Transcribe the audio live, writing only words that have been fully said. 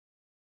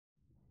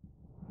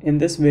In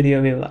this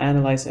video, we will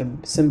analyze a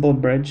simple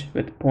bridge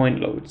with point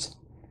loads.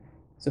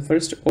 So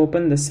first,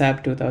 open the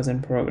SAP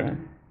 2000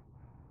 program.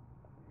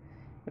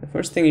 The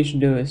first thing you should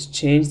do is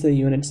change the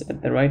units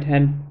at the right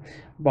hand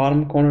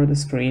bottom corner of the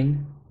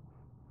screen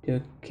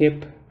to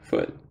kip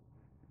foot.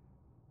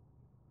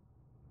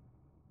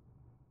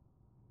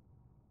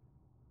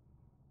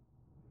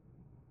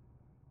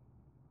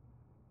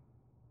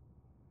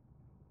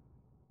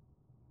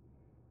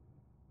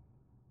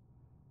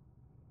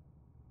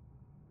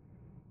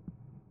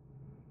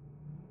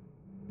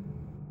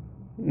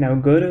 Now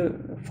go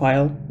to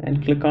File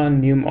and click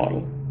on New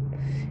Model.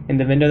 In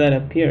the window that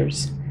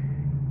appears,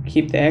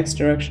 keep the X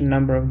direction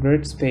number of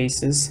grid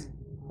spaces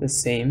the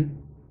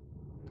same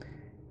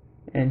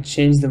and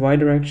change the Y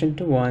direction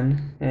to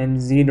 1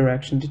 and Z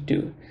direction to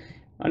 2.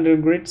 Under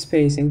grid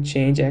spacing,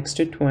 change X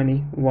to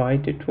 20, Y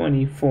to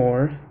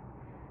 24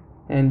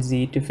 and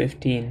Z to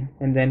 15,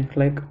 and then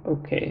click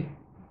OK.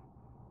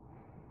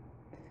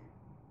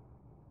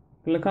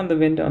 Click on the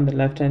window on the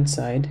left hand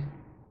side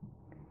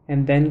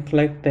and then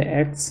click the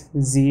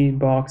XZ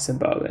box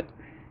above it.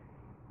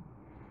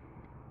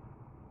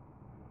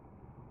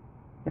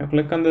 Now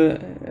click on the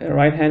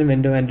right hand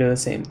window and do the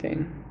same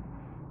thing.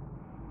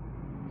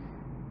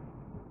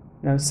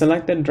 Now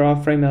select the draw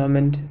frame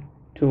element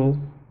tool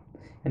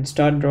and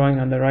start drawing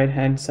on the right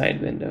hand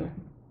side window.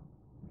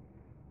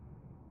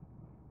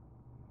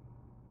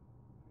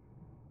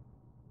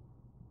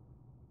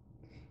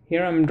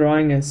 Here I'm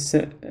drawing a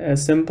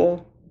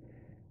simple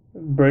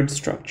bridge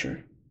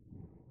structure.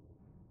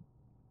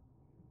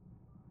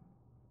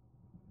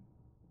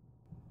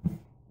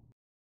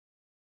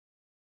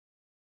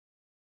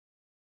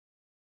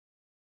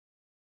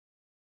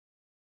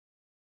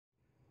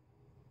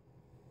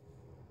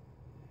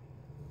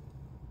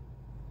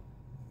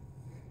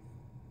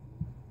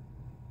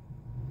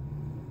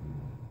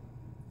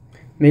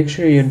 Make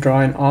sure you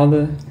draw in all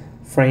the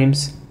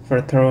frames for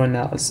a thorough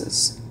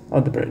analysis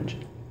of the bridge.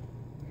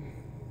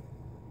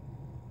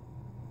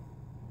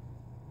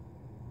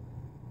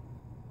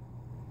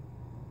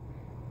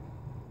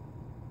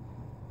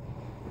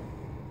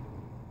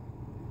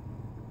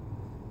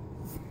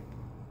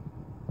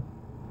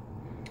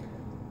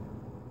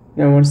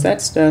 Now once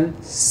that's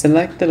done,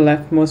 select the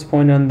leftmost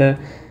point on the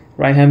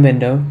right hand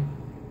window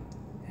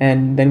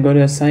and then go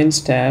to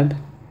Assigns tab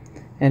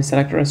and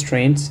select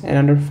Restraints, and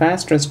under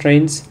Fast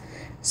Restraints,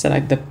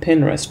 select the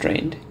Pin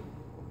Restraint.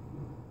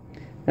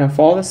 Now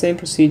follow the same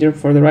procedure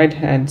for the right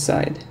hand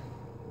side,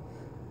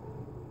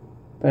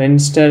 but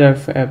instead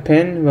of a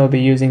pin, we'll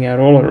be using a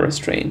roller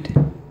restraint.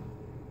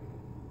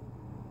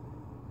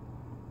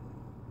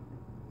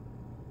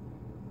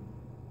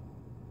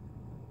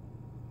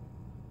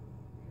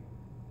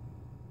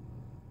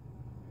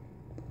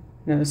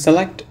 Now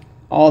select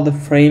all the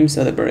frames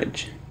of the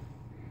bridge.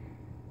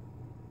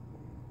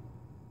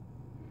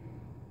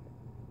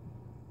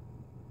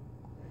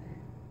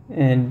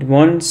 And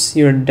once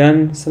you're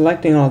done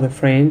selecting all the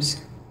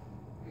frames,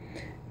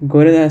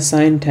 go to the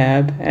Assign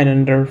tab and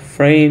under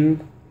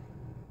Frame,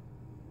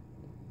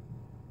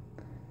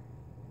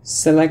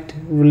 select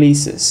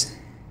Releases.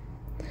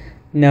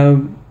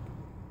 Now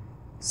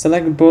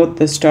select both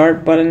the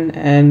Start button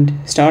and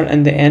Start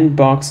and the End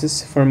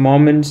boxes for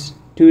moments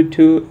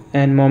 2.2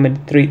 and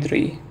moment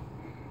 3.3.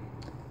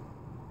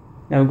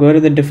 Now go to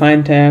the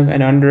Define tab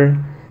and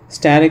under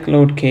Static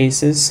Load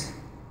Cases,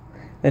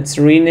 let's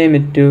rename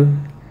it to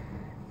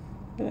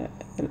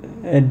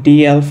a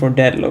DL for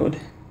dead load,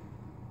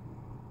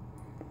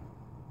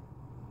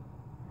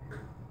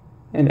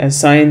 and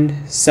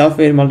assign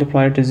self-weight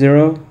multiplier to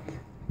 0.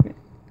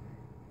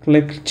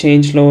 Click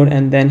change load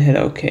and then hit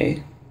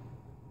OK.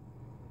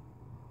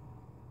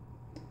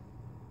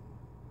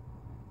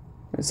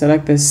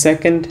 Select the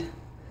second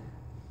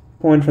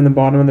point from the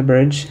bottom of the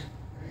bridge,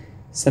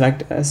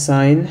 select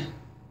assign,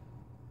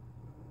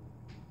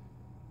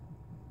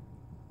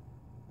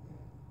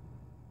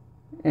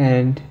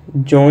 and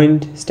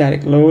joined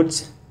static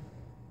loads,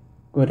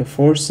 go to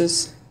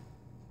forces,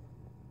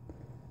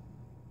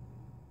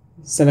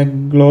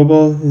 select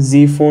global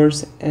Z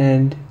force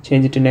and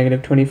change it to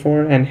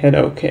 -24 and hit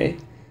OK.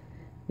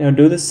 Now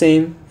do the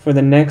same for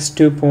the next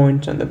 2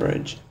 points on the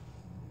bridge.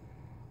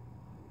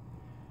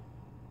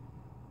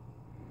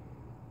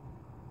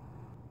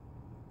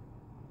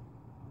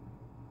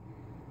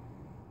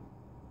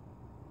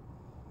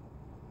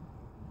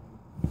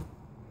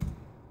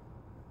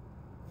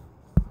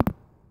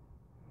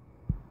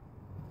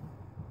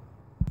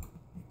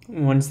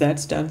 Once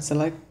that's done,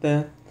 select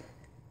the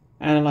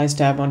Analyze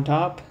tab on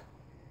top,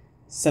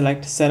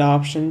 select Set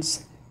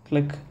Options,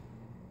 click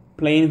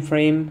Plane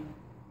Frame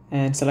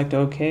and select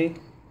OK.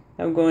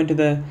 Now go into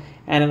the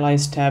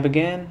Analyze tab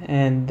again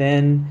and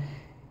then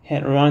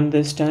hit Run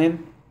this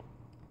time.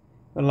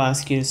 It'll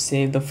ask you to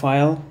save the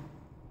file,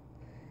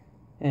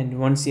 and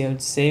once you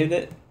have saved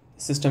it,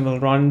 the system will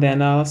run the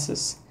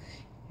analysis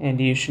and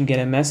you should get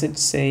a message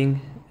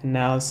saying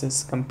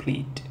Analysis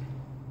Complete.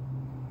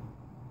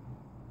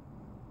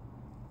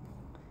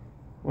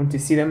 Once you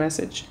see the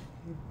message,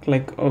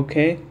 click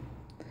OK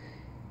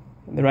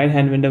The right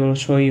hand window will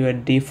show you a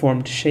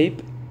deformed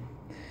shape.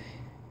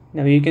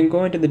 Now you can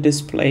go into the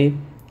Display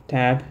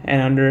tab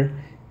and under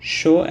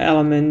Show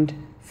Element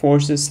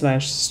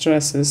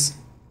Forces/Stresses,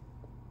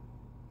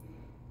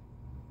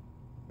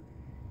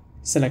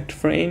 select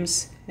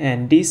Frames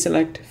and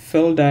deselect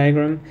Fill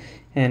Diagram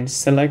and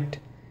select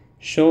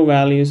Show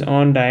Values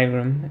on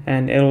Diagram,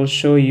 and it will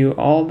show you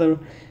all the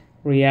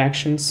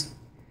reactions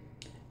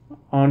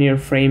on your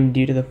frame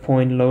due to the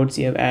point loads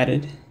you have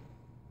added.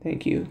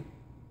 Thank you.